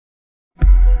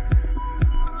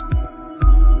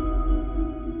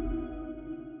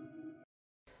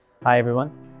Hi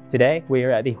everyone. Today we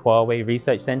are at the Huawei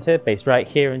Research Center based right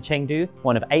here in Chengdu,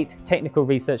 one of 8 technical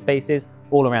research bases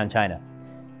all around China.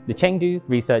 The Chengdu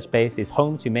research base is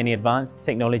home to many advanced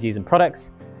technologies and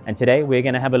products, and today we're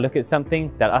going to have a look at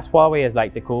something that us Huaweiers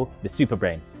like to call the super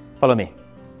brain. Follow me.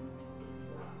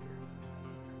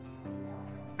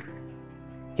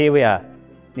 Here we are,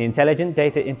 the Intelligent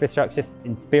Data Infrastructure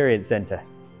Experience Center.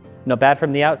 Not bad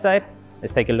from the outside,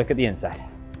 let's take a look at the inside.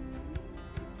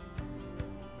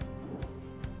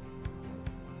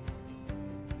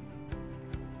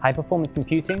 High-performance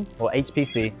computing, or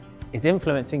HPC, is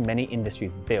influencing many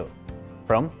industries and fields,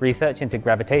 from research into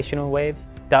gravitational waves,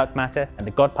 dark matter, and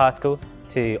the God particle,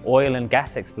 to oil and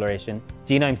gas exploration,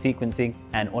 genome sequencing,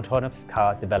 and autonomous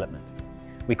car development.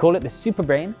 We call it the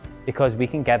superbrain because we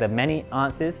can gather many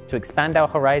answers to expand our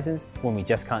horizons when we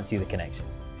just can't see the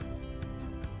connections.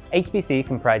 HPC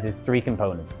comprises 3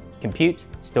 components: compute,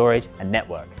 storage, and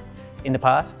network. In the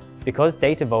past, because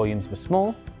data volumes were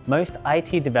small, most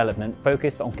IT development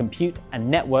focused on compute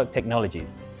and network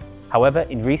technologies. However,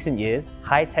 in recent years,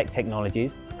 high-tech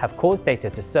technologies have caused data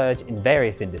to surge in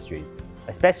various industries,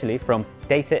 especially from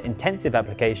data-intensive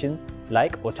applications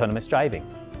like autonomous driving.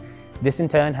 This in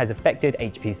turn has affected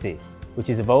HPC,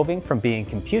 which is evolving from being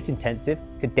compute-intensive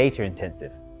to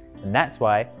data-intensive. And that's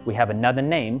why we have another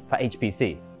name for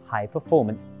HPC, High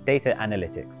Performance Data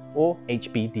Analytics, or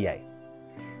HPDA.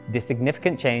 This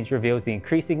significant change reveals the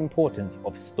increasing importance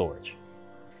of storage.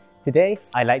 Today,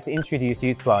 I'd like to introduce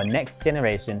you to our next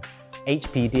generation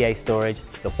HPDA storage,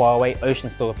 the Huawei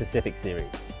OceanStor Pacific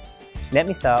series. Let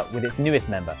me start with its newest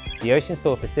member, the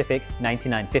OceanStor Pacific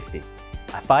 9950,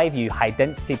 a 5U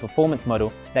high-density performance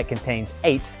model that contains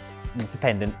 8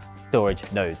 independent storage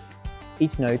nodes.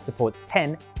 Each node supports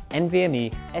 10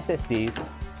 NVMe SSDs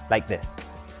like this.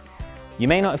 You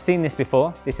may not have seen this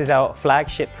before. This is our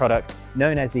flagship product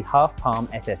known as the half-palm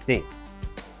SSD.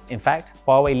 In fact,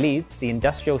 Huawei leads the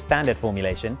industrial standard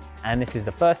formulation, and this is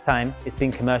the first time it's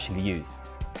been commercially used.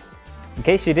 In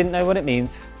case you didn't know what it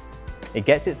means, it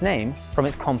gets its name from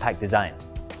its compact design.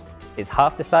 It's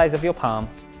half the size of your palm,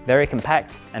 very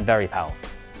compact and very powerful.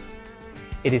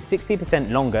 It is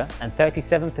 60% longer and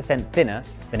 37% thinner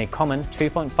than a common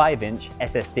 2.5-inch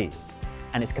SSD,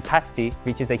 and its capacity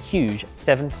reaches a huge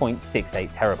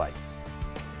 7.68 terabytes.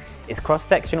 Its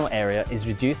cross-sectional area is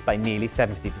reduced by nearly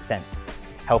 70%,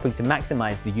 helping to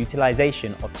maximize the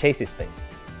utilization of chassis space.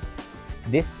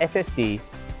 This SSD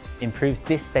improves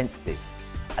disk density,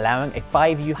 allowing a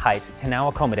 5U height to now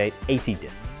accommodate 80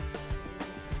 disks.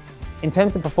 In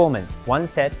terms of performance, one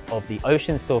set of the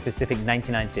OceanStor Pacific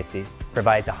 9950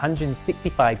 provides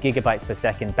 165 gigabytes per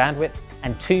second bandwidth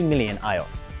and 2 million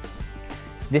IOPS.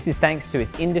 This is thanks to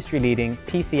its industry-leading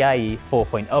PCIe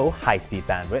 4.0 high-speed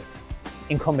bandwidth,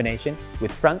 in combination with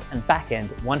front and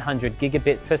back-end 100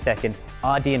 gigabits per second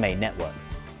RDMA networks.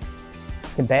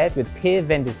 Compared with peer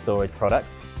vendor storage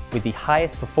products with the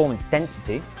highest performance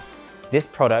density, this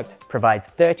product provides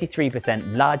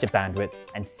 33% larger bandwidth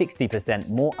and 60%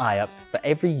 more IOPS for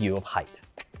every U of height.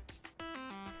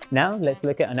 Now let's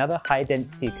look at another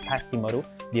high-density capacity model,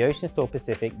 the OceanStor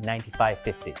Pacific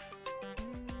 9550.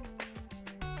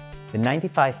 The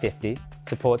 9550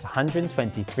 supports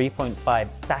 123.5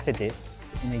 SATA disks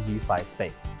in a U5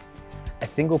 space. A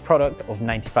single product of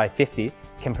 9550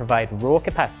 can provide raw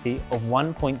capacity of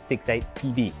 1.68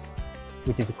 PB,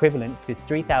 which is equivalent to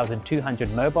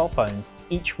 3,200 mobile phones,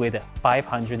 each with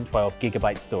 512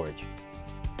 gigabyte storage.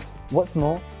 What's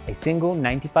more, a single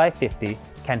 9550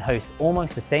 can host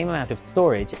almost the same amount of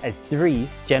storage as 3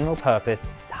 general-purpose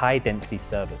high-density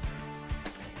servers.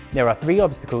 There are 3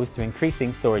 obstacles to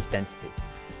increasing storage density.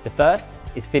 The first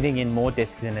is fitting in more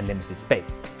disks in a limited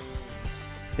space.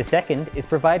 The second is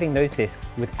providing those disks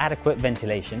with adequate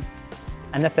ventilation.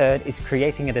 And the third is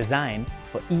creating a design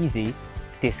for easy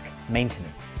disk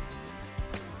maintenance.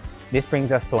 This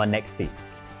brings us to our next speed.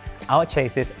 Our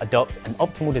chassis adopts an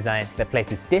optimal design that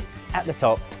places disks at the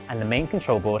top and the main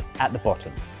control board at the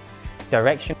bottom.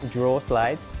 Directional drawer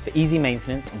slides for easy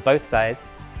maintenance on both sides,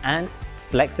 and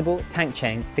flexible tank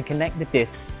chains to connect the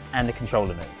disks and the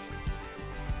controller nodes.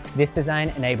 This design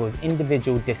enables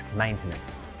individual disk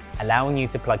maintenance, allowing you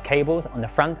to plug cables on the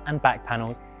front and back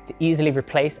panels to easily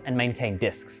replace and maintain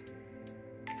disks.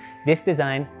 This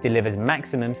design delivers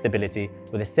maximum stability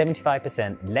with a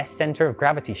 75% less center of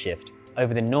gravity shift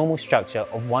over the normal structure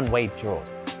of one-way drawers,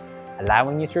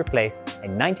 allowing you to replace a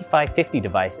 9550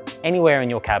 device anywhere in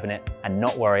your cabinet and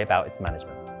not worry about its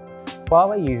management.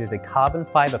 Huawei uses a carbon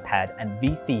fiber pad and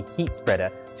VC heat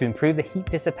spreader to improve the heat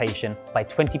dissipation by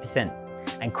 20%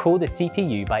 and cool the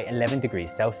CPU by 11 degrees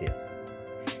Celsius.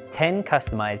 10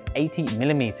 customized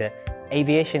 80mm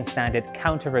aviation standard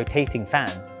counter-rotating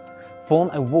fans, form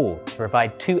a wall to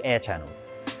provide two air channels,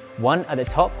 one at the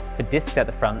top for disks at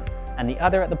the front and the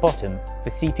other at the bottom for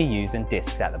CPUs and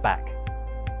disks at the back.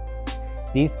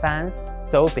 These fans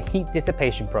solve the heat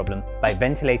dissipation problem by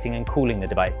ventilating and cooling the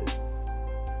devices.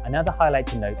 Another highlight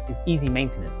to note is easy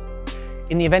maintenance.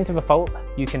 In the event of a fault,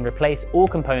 you can replace all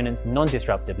components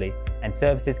non-disruptively and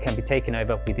services can be taken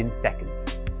over within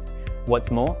seconds.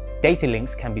 What's more, data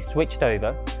links can be switched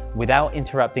over without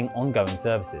interrupting ongoing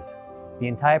services. The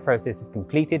entire process is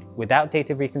completed without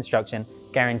data reconstruction,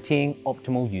 guaranteeing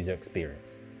optimal user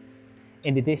experience.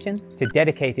 In addition to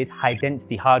dedicated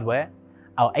high-density hardware,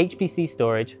 our HPC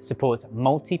storage supports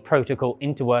multi-protocol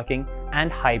interworking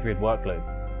and hybrid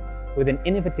workloads. With an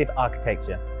innovative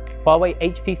architecture, Huawei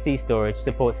HPC storage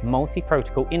supports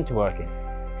multi-protocol interworking.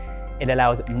 It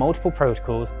allows multiple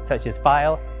protocols such as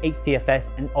file, HDFS,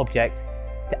 and object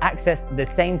to access the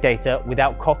same data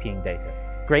without copying data,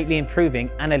 greatly improving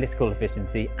analytical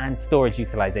efficiency and storage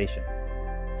utilization.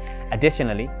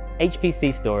 Additionally,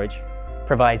 HPC storage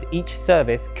provides each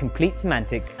service complete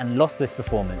semantics and lossless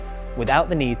performance without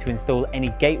the need to install any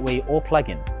gateway or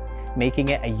plugin, making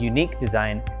it a unique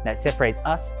design that separates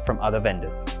us from other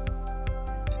vendors.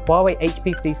 Huawei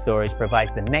HPC storage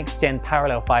provides the next-gen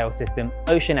parallel file system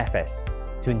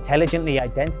OceanFS to intelligently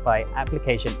identify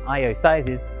application I/O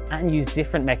sizes and use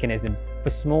different mechanisms for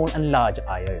small and large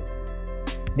I/Os.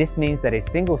 This means that a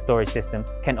single storage system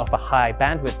can offer high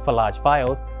bandwidth for large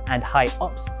files and high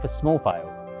ops for small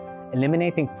files,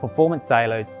 eliminating performance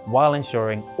silos while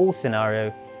ensuring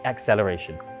all-scenario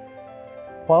acceleration.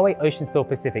 Huawei OceanStor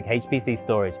Pacific HPC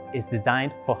storage is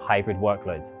designed for hybrid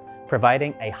workloads,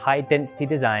 providing a high-density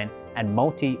design and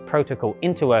multi-protocol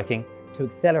interworking to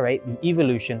accelerate the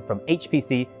evolution from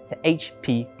HPC to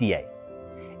HPDA.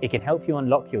 It can help you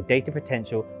unlock your data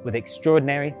potential with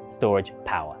extraordinary storage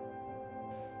power.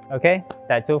 Okay,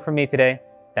 that's all from me today.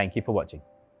 Thank you for watching.